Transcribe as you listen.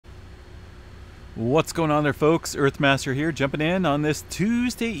What's going on there, folks? Earthmaster here, jumping in on this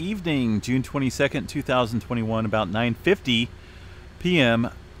Tuesday evening, June 22nd, 2021, about 9:50 p.m.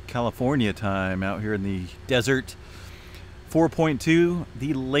 California time, out here in the desert. 4.2,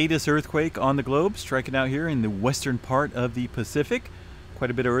 the latest earthquake on the globe, striking out here in the western part of the Pacific.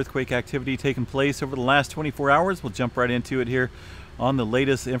 Quite a bit of earthquake activity taking place over the last 24 hours. We'll jump right into it here on the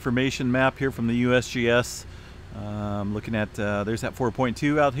latest information map here from the USGS. Looking at, there's that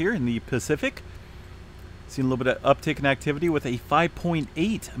 4.2 out here in the Pacific. Seen a little bit of uptick in activity with a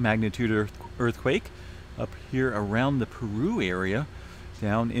 5.8 magnitude earthquake up here around the Peru area,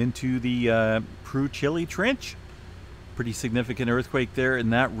 down into the Peru-Chile Trench. Pretty significant earthquake there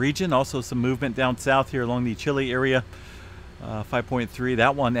in that region. Also some movement down south here along the Chile area. 5.3,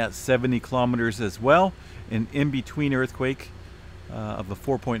 that one at 70 kilometers as well. An in-between earthquake of a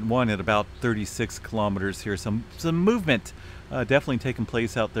 4.1 at about 36 kilometers here. Some movement definitely taking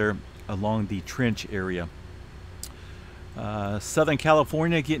place out there along the trench area. Southern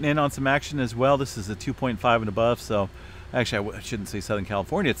California getting in on some action as well. This is a 2.5 and above, so actually I shouldn't say Southern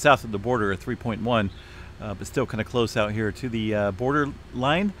California. It's south of the border, a 3.1, but still kind of close out here to the border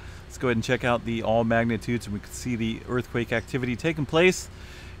line. Let's go ahead and check out the all magnitudes, and we can see the earthquake activity taking place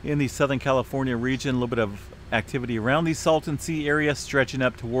in the Southern California region. A little bit of activity around the Salton Sea area, stretching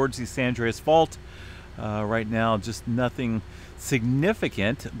up towards the San Andreas Fault. Right now, just nothing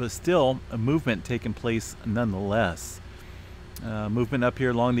significant, but still a movement taking place nonetheless. Movement up here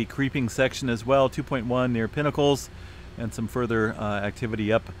along the creeping section as well, 2.1 near Pinnacles, and some further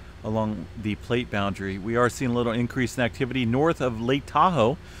activity up along the plate boundary. We are seeing a little increase in activity north of Lake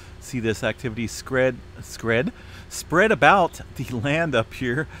Tahoe. See this activity spread about the land up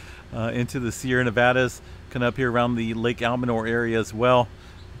here into the Sierra Nevadas, kind of up here around the Lake Almanor area as well.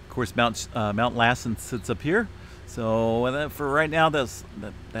 Of course, Mount Lassen sits up here. So for right now,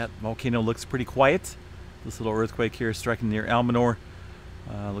 that volcano looks pretty quiet. This little earthquake here striking near Almanor.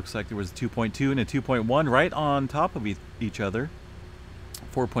 Looks like there was a 2.2 and a 2.1 right on top of each other.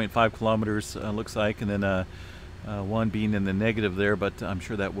 4.5 kilometers looks like, and then one being in the negative there, but I'm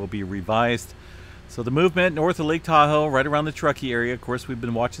sure that will be revised. So the movement north of Lake Tahoe, right around the Truckee area. Of course, we've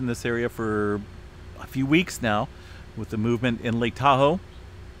been watching this area for a few weeks now with the movement in Lake Tahoe.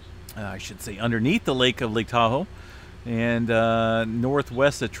 I should say underneath the lake of Lake Tahoe. And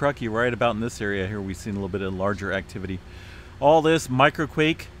northwest of Truckee, right about in this area here, we've seen a little bit of larger activity. All this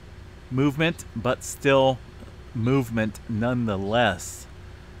microquake movement, but still movement nonetheless.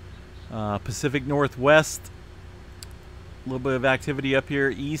 Pacific Northwest, a little bit of activity up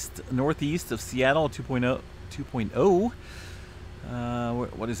here northeast of Seattle, 2.0.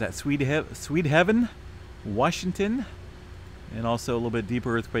 What is that? Sweet Heaven, Washington. And also a little bit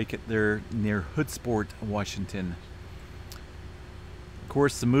deeper earthquake there near Hoodsport, Washington. Of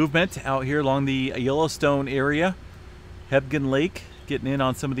course, the movement out here along the Yellowstone area. Hebgen Lake getting in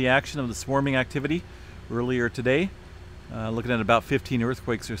on some of the action of the swarming activity earlier today. Looking at about 15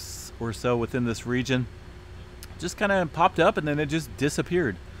 earthquakes or so within this region. Just kind of popped up and then it just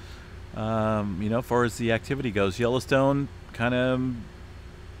disappeared. As far as the activity goes, Yellowstone kind of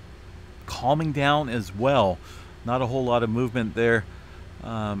calming down as well. Not a whole lot of movement there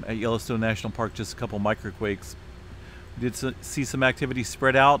at Yellowstone National Park, just a couple microquakes. We did see some activity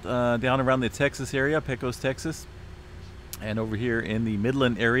spread out down around the Texas area, Pecos, Texas, and over here in the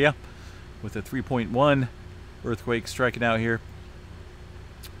Midland area with a 3.1 earthquake striking out here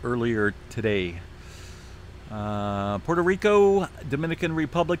earlier today. Puerto Rico, Dominican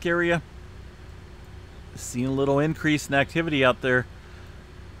Republic area, seeing a little increase in activity out there,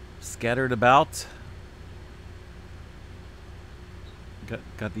 scattered about.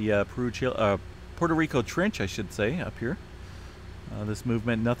 Got the Puerto Rico Trench, I should say, up here. This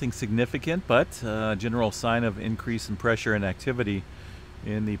movement, nothing significant, but general sign of increase in pressure and activity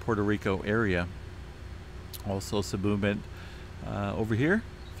in the Puerto Rico area. Also some movement over here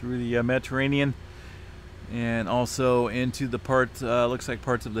through the Mediterranean, and also into the looks like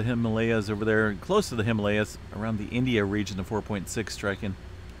parts of the Himalayas over there, close to the Himalayas, around the India region of 4.6 striking.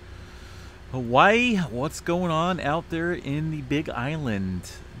 Hawaii, what's going on out there in the Big Island?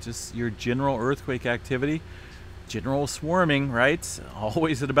 Just your general earthquake activity, general swarming, right?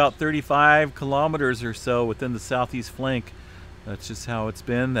 Always at about 35 kilometers or so within the southeast flank. That's just how it's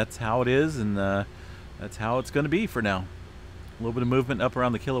been. That's how it is, and that's how it's going to be for now. A little bit of movement up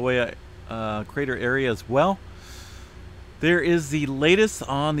around the Kilauea crater area as well. There is the latest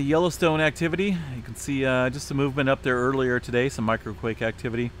on the Yellowstone activity. You can see just a movement up there earlier today, some microquake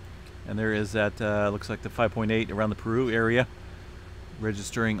activity. And there is that, looks like the 5.8 around the Peru area,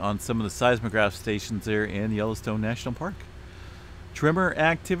 registering on some of the seismograph stations there in Yellowstone National Park. tremor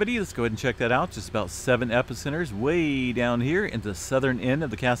activity. Let's go ahead and check that out. Just about 7 epicenters way down here in the southern end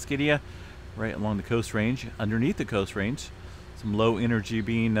of the Cascadia, right along the Coast Range, underneath the Coast Range. Some low energy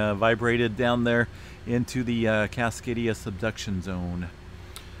being vibrated down there into the Cascadia subduction zone.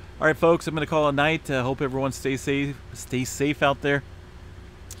 All right, folks, I'm going to call it a night. Hope everyone stays safe out there.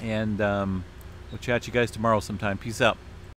 And we'll chat you guys tomorrow sometime. Peace out.